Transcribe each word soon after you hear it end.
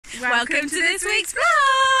Welcome to this week's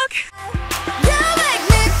vlog! You make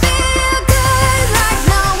me feel good like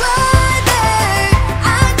no other. I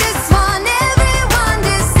just want everyone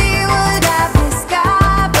to see what I've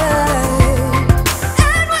discovered.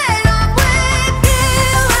 And when I'm with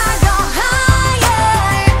you, I go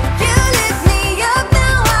higher. You lift me up,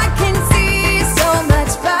 now I can see so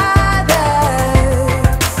much farther.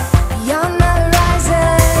 You're the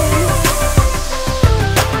rising.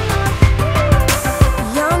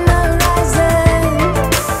 You're the rising.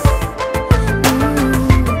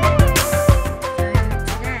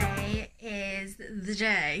 Today is the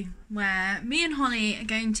day where me and Holly are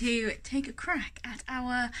going to take a crack at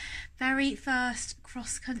our very first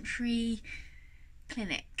cross-country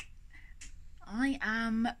clinic. I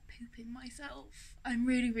am pooping myself. I'm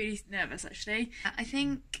really nervous actually. I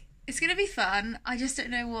think it's going to be fun. I just don't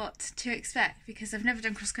know what to expect because I've never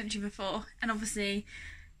done cross-country before, and obviously,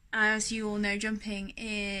 as you all know, jumping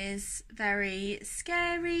is very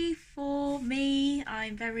scary for me.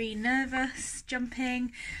 I'm very nervous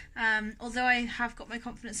jumping. Although I have got my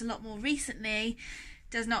confidence a lot more recently,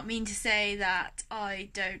 does not mean to say that I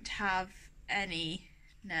don't have any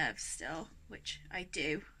nerves still, which I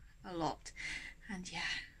do a lot. And yeah,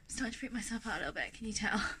 I'm starting to freak myself out a little bit, can you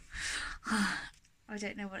tell? I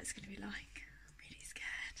don't know what it's going to be like. I'm really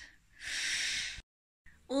scared.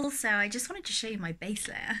 Also, I just wanted to show you my base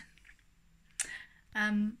layer.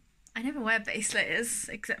 I never wear base layers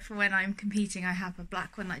except for when I'm competing. I have a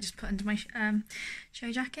black one that I just put under my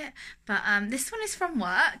show jacket, but this one is from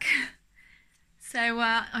work, so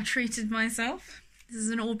I treated myself. This is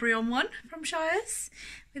an Aubryon one from Shires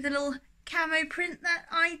with a little camo print that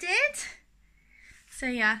I did. So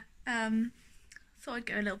yeah, thought I'd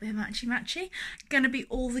go a little bit matchy. Gonna be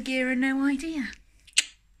all the gear and no idea.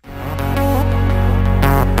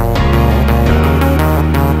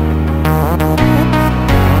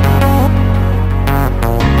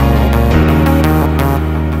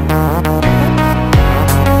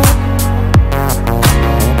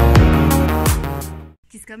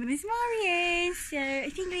 Just got Miss Mario, so I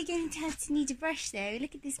think we're going to have to need a brush though.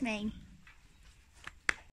 Look at this mane.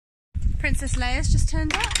 Princess Leia's just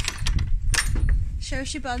turned up. Show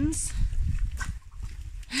us your buns.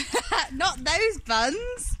 Not those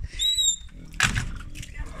buns.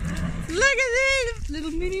 Look at this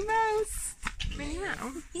little Minnie Mouse. Minnie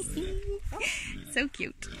Mouse. So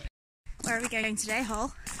cute. Where are we going today,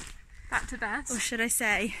 Hall? Back to Bert. Or should I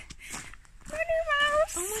say Minnie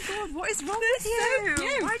Mouse? Oh my god, what is wrong with you? So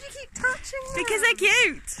cute. Why do you keep touching them? Because they're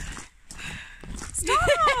cute. Stop!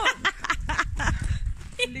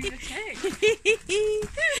 Lunatic.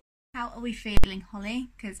 How are we feeling, Holly?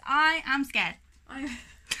 Because I am scared. I'm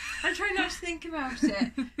trying not to think about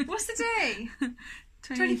it. What's the day?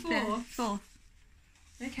 24th. 4th.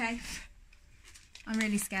 Okay. I'm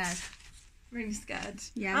really scared. Really scared.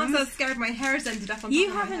 Yeah. I'm so scared my hair's ended up on top You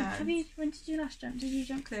of my haven't. head. Have you? When did you last jump? Did you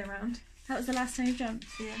jump? Clear round. That was the last time you jumped.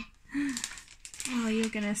 Yeah. Oh, you're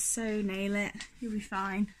gonna so nail it. You'll be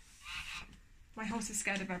fine. My horse is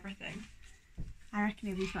scared of everything. I reckon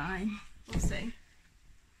you'll be fine. We'll see.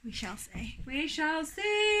 We shall see. We shall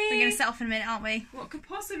see. We're gonna set off in a minute, aren't we? What could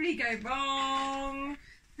possibly go wrong?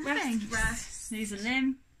 Nothing. Rest. Lose a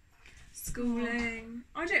limb. Schooling.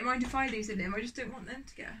 I don't mind if I lose a limb. I just don't want them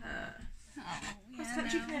to get hurt. Oh, Cross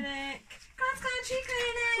country clinic. Cross country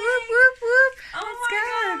clinic. Whoop whoop whoop. Oh Let's my go.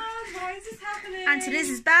 god, why is this happening? Auntie Liz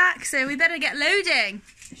is back, so we better get loading.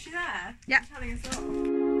 Is she there? Yeah. She's telling us off.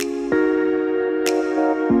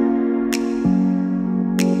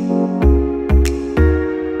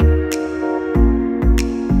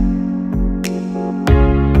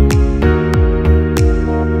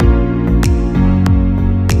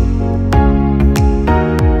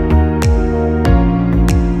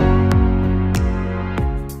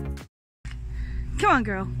 Come on,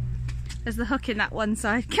 girl. There's the hook in that one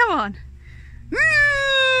side. Come on.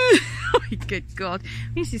 Oh my good god.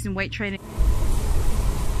 We need to do some weight training.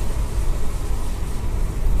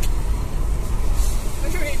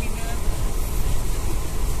 I'm really nervous.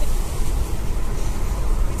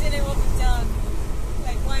 We don't know what we've done.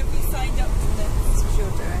 Like, why have we signed up for this? That's what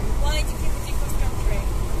you're doing. Why do people do cross country?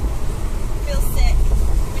 Feel sick.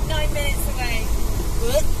 We're 9 minutes away.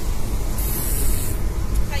 What?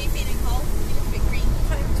 How are you feeling, Hol? You look a bit green.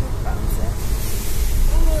 Can't even talk about it.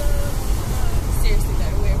 Seriously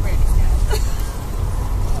though, we're really scared.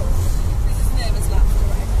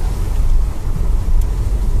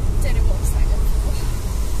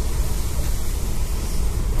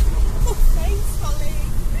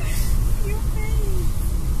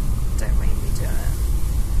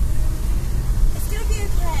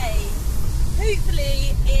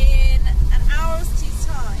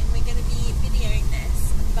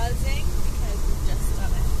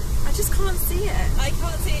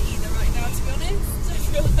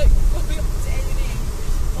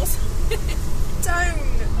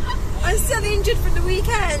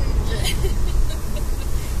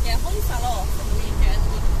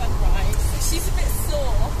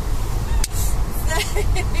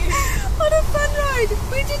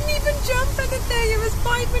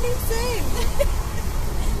 same.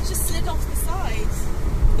 Just slid off the side.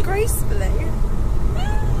 Gracefully.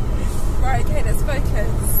 Right, okay, let's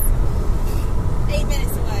focus. 8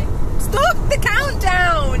 minutes away. Stop the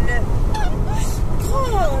countdown!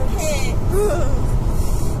 God. Here.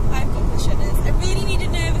 I've got the shudders. I really need a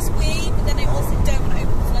nervous wee, but then I also don't want to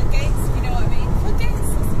open the floodgates, if you know what I mean. Floodgates?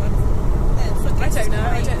 That's the one. Floodgates I don't know.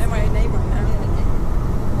 I don't know my own name right now.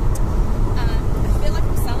 I feel like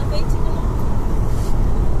I'm salivating a lot.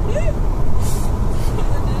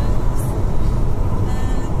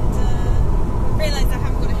 And realise I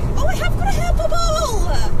haven't got a hair. Oh, I have got a hair bubble!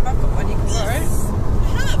 I've got one you can borrow. I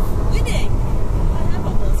have. Winning. I have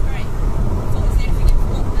bubble. It's great. I thought it was the only thing I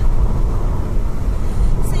forgot then.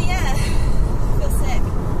 So yeah, I feel sick.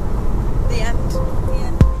 The end. The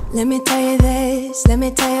end. Let me tell you this, let me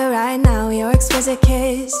tell you right now, your exquisite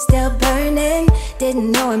kiss still burning.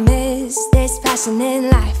 Didn't know I missed this passion in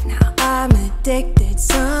life. Now I'm addicted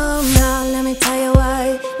somehow. Let me tell you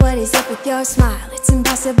what is up with your smile. It's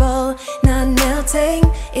impossible, not melting,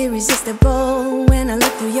 irresistible. When I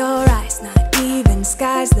look through your eyes, not even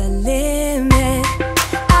sky's the limit.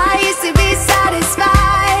 I used to be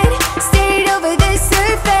satisfied, stayed over the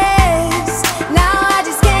surface. Now I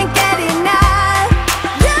just can't get enough.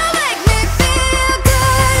 You make me feel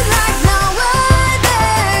good like no other.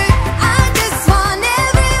 I just want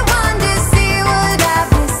everyone to see what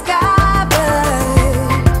I've discovered.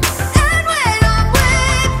 And when I'm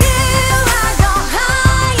with you, I go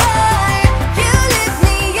higher. You lift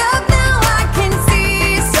me up, now I can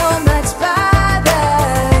see so much farther.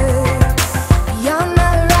 You're on the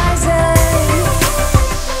horizon.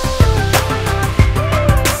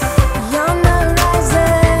 You're on the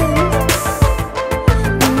horizon.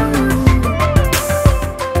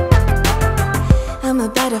 I'm a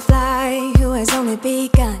butterfly who has only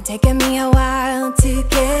begun, taking me a while to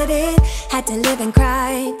get it. Had to live and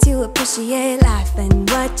cry to appreciate life, and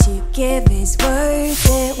what you give is worth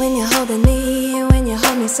it. When you're holding me, when you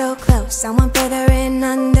hold me so close, I want further in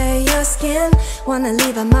under your skin. Wanna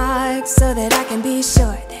leave a mark so that I can be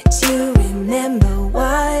sure that you remember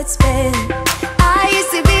what's been. I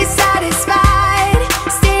used to be satisfied,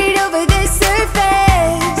 stayed over the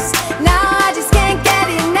surface. Now I just can't get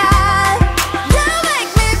enough. You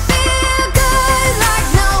make me feel good like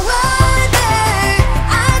no other.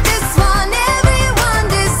 I just want everyone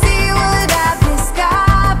to see what I've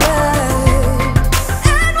discovered.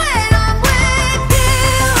 And when I'm with you,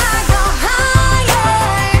 I go higher.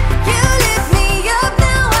 You lift me up,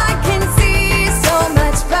 now I can see so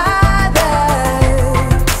much farther.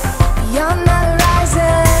 You're on the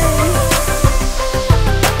horizon.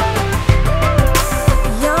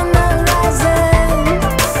 You're on the horizon.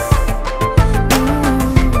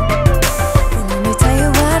 And let me tell you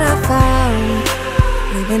what I found.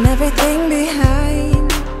 Leaving everything behind,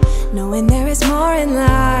 knowing there is more in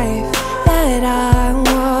life that I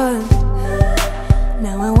want.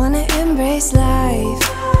 Now I wanna embrace life,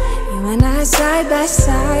 you and I side by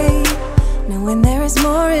side, knowing there is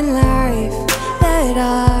more in life that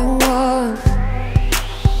I want.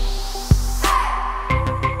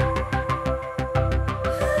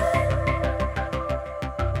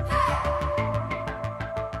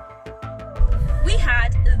 We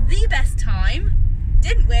had the best time,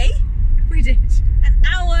 didn't we? We did. An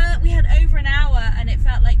hour. We had over an hour, and it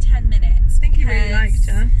felt like 10 minutes. I think he really liked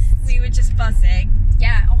us. We were just buzzing.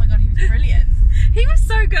 Yeah. Oh my god, he was brilliant. He was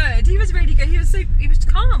so good. He was really good. He was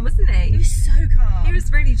calm, wasn't He he? was so calm. He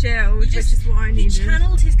was really chilled, which is what I He needed.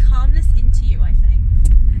 channeled his calmness into you, I think.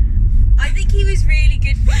 I think he was really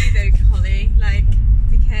good for you though, Holly.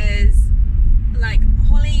 Because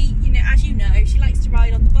Holly, as you know, she likes to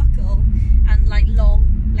ride on the buckle and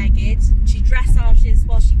long-legged. She dressages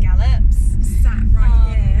while she gallops. Sat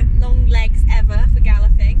right here. Long legs ever for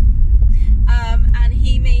galloping. And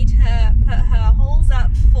he made her put her holes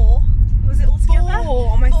up 4. Was it all together? 4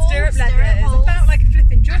 on my 4 stirrup stirrup leathers. holes. I felt like a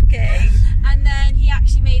flipping jockey. And then he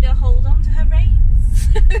actually made her hold on to her reins.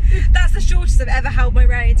 That's the shortest I've ever held my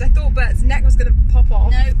reins. I thought Bert's neck was going to pop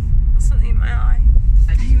off. No. Something in my eye.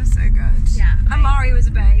 He was so good. Yeah, And Mari was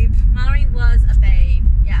a babe. Mari was a babe.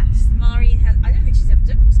 Yes, Mari has. I don't think she's ever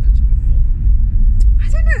done cross country before. I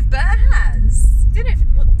don't know if Bert has.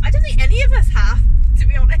 I don't think any of us have, to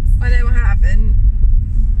be honest. I know I haven't.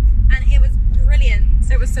 And it was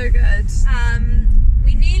brilliant. It was so good.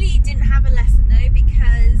 We nearly didn't have a lesson though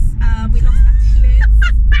because we lost ambulance.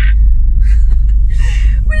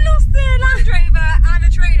 We lost the Land Rover and a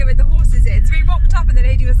trailer with the horses in. So we rocked up and the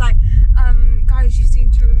lady was like, guys, you seem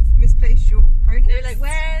to have misplaced your ponies. They were like,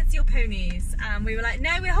 "Where's your ponies?" And we were like, "No,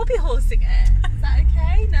 we're hobby horsing it." Is that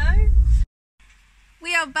okay? No.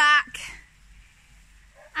 We are back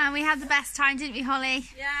And we had the best time, didn't we, Holly?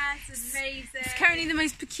 Yes, it's amazing. It's currently the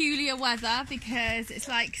most peculiar weather because it's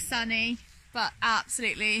like sunny, but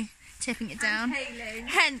absolutely tipping it down. Hailing.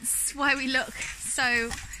 Hence why we look so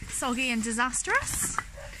soggy and disastrous.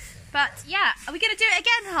 But yeah, are we going to do it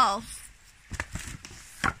again, Hol?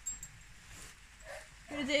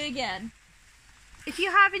 Going to do it again. If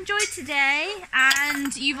you have enjoyed today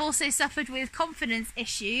and you've also suffered with confidence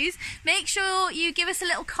issues, make sure you give us a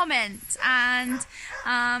little comment and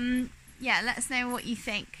yeah, let us know what you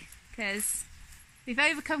think, because we've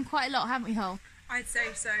overcome quite a lot, haven't we, Hol? I'd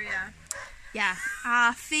say so, yeah. Yeah,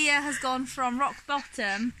 our fear has gone from rock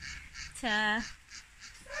bottom to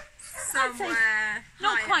Somewhere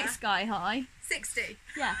not higher. quite sky high. 60.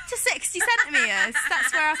 Yeah, to 60 centimetres.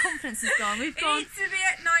 That's where our confidence has gone. We've It gone. needs to be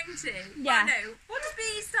at 90. Yeah. Oh, no. What does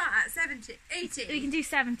BE start at? 70? 80? We can do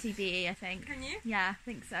 70 BE, I think. Can you? Yeah, I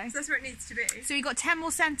think so. So that's where it needs to be. So we've got 10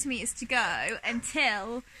 more centimetres to go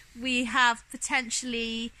until we have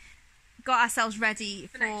potentially got ourselves ready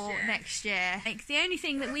for next year. Like, the only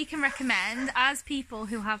thing that we can recommend as people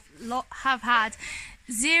who have had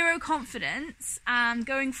zero confidence and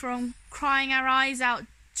going from crying our eyes out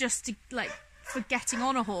just to like for getting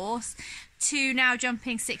on a horse to now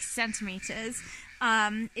jumping 60 centimetres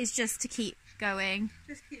is just to keep going.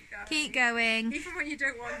 Just keep going. Keep going. Even when you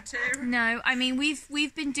don't want to. No, I mean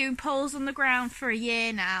we've been doing poles on the ground for a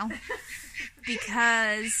year now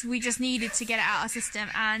because we just needed to get it out of our system,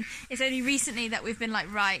 and it's only recently that we've been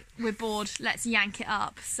like, right, we're bored, let's yank it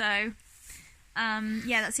up. So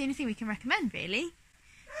yeah, that's the only thing we can recommend, really.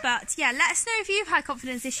 But yeah, let us know if you've had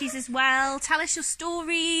confidence issues as well. Tell us your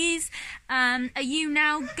stories. Are you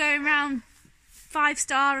now going around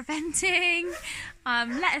 5-star eventing?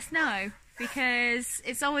 Let us know, because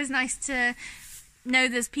it's always nice to know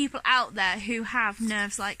there's people out there who have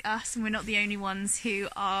nerves like us, and we're not the only ones who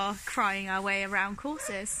are crying our way around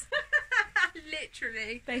courses.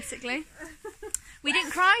 Literally. Basically. We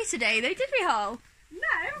didn't cry today though, did we, Hol?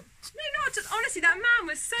 No, not just, honestly, that man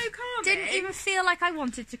was so calm. Didn't even feel like I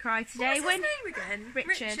wanted to cry today. What's his name again?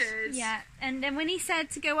 Richard. Yeah, and then when he said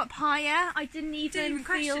to go up higher, I didn't even feel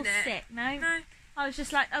question it. sick. No, No. I was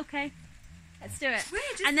just like, okay, let's do it. Weird,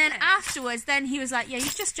 And then isn't it? afterwards, then he was like, yeah,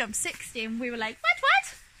 you've just jumped 60, and we were like,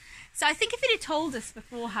 what? So I think if he'd told us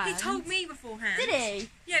beforehand. He told me beforehand. Did he?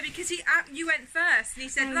 Yeah, because you went first, and he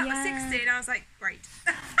said, Oh, that yeah. was 60, and I was like, great.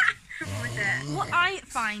 With it. What I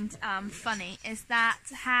find funny is that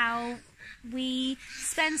how we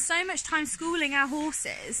spend so much time schooling our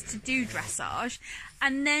horses to do dressage,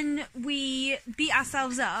 and then we beat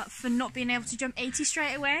ourselves up for not being able to jump 80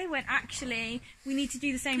 straight away, when actually we need to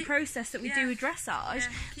do the same process that we do with dressage, Yeah,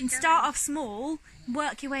 keep and start going. off small,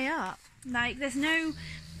 work your way up. Like, there's no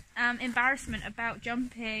embarrassment about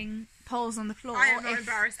jumping poles on the floor. I am not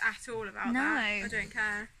embarrassed at all about No. that. I don't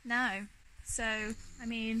care. No. So, I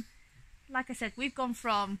mean, like I said, we've gone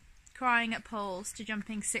from crying at poles to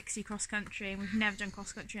jumping 60 cross country, and we've never done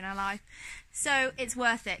cross country in our life. So it's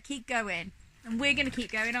worth it. Keep going. And we're going to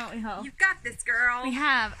keep going, aren't we, Hol? You've got this, girl. We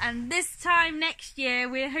have. And this time next year,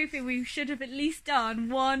 we're hoping we should have at least done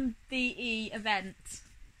one BE event.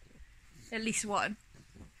 At least one.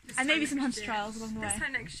 This And time maybe some next hunter year. trials along the way. This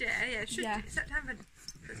time next year, yeah. It should Yeah. be September.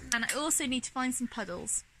 And I also need to find some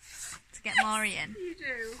puddles to get Mari in. You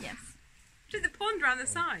do. Yes. Do the pond round the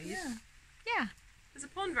side. Yeah. Yeah. There's a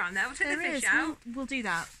pond round there. We'll take There the fish is. out. We'll do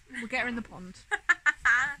that. We'll get her in the pond.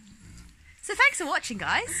 So thanks for watching,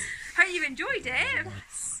 guys. Hope you enjoyed it.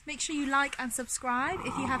 Make sure you like and subscribe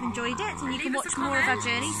if you have enjoyed it, and you can Leave us watch a more of our comment.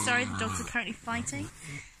 journey. Sorry, the dogs are currently fighting.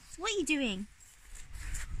 So what are you doing?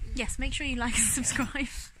 Yes, make sure you like and subscribe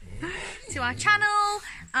to our channel,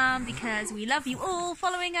 because we love you all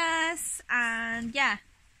following us. And yeah,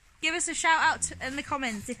 give us a shout out in the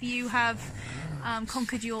comments if you have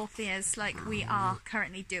conquered your fears like we are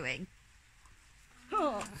currently doing. Come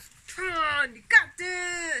on, you got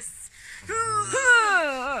this.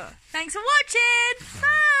 Thanks for watching.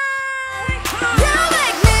 Bye. You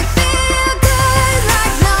make me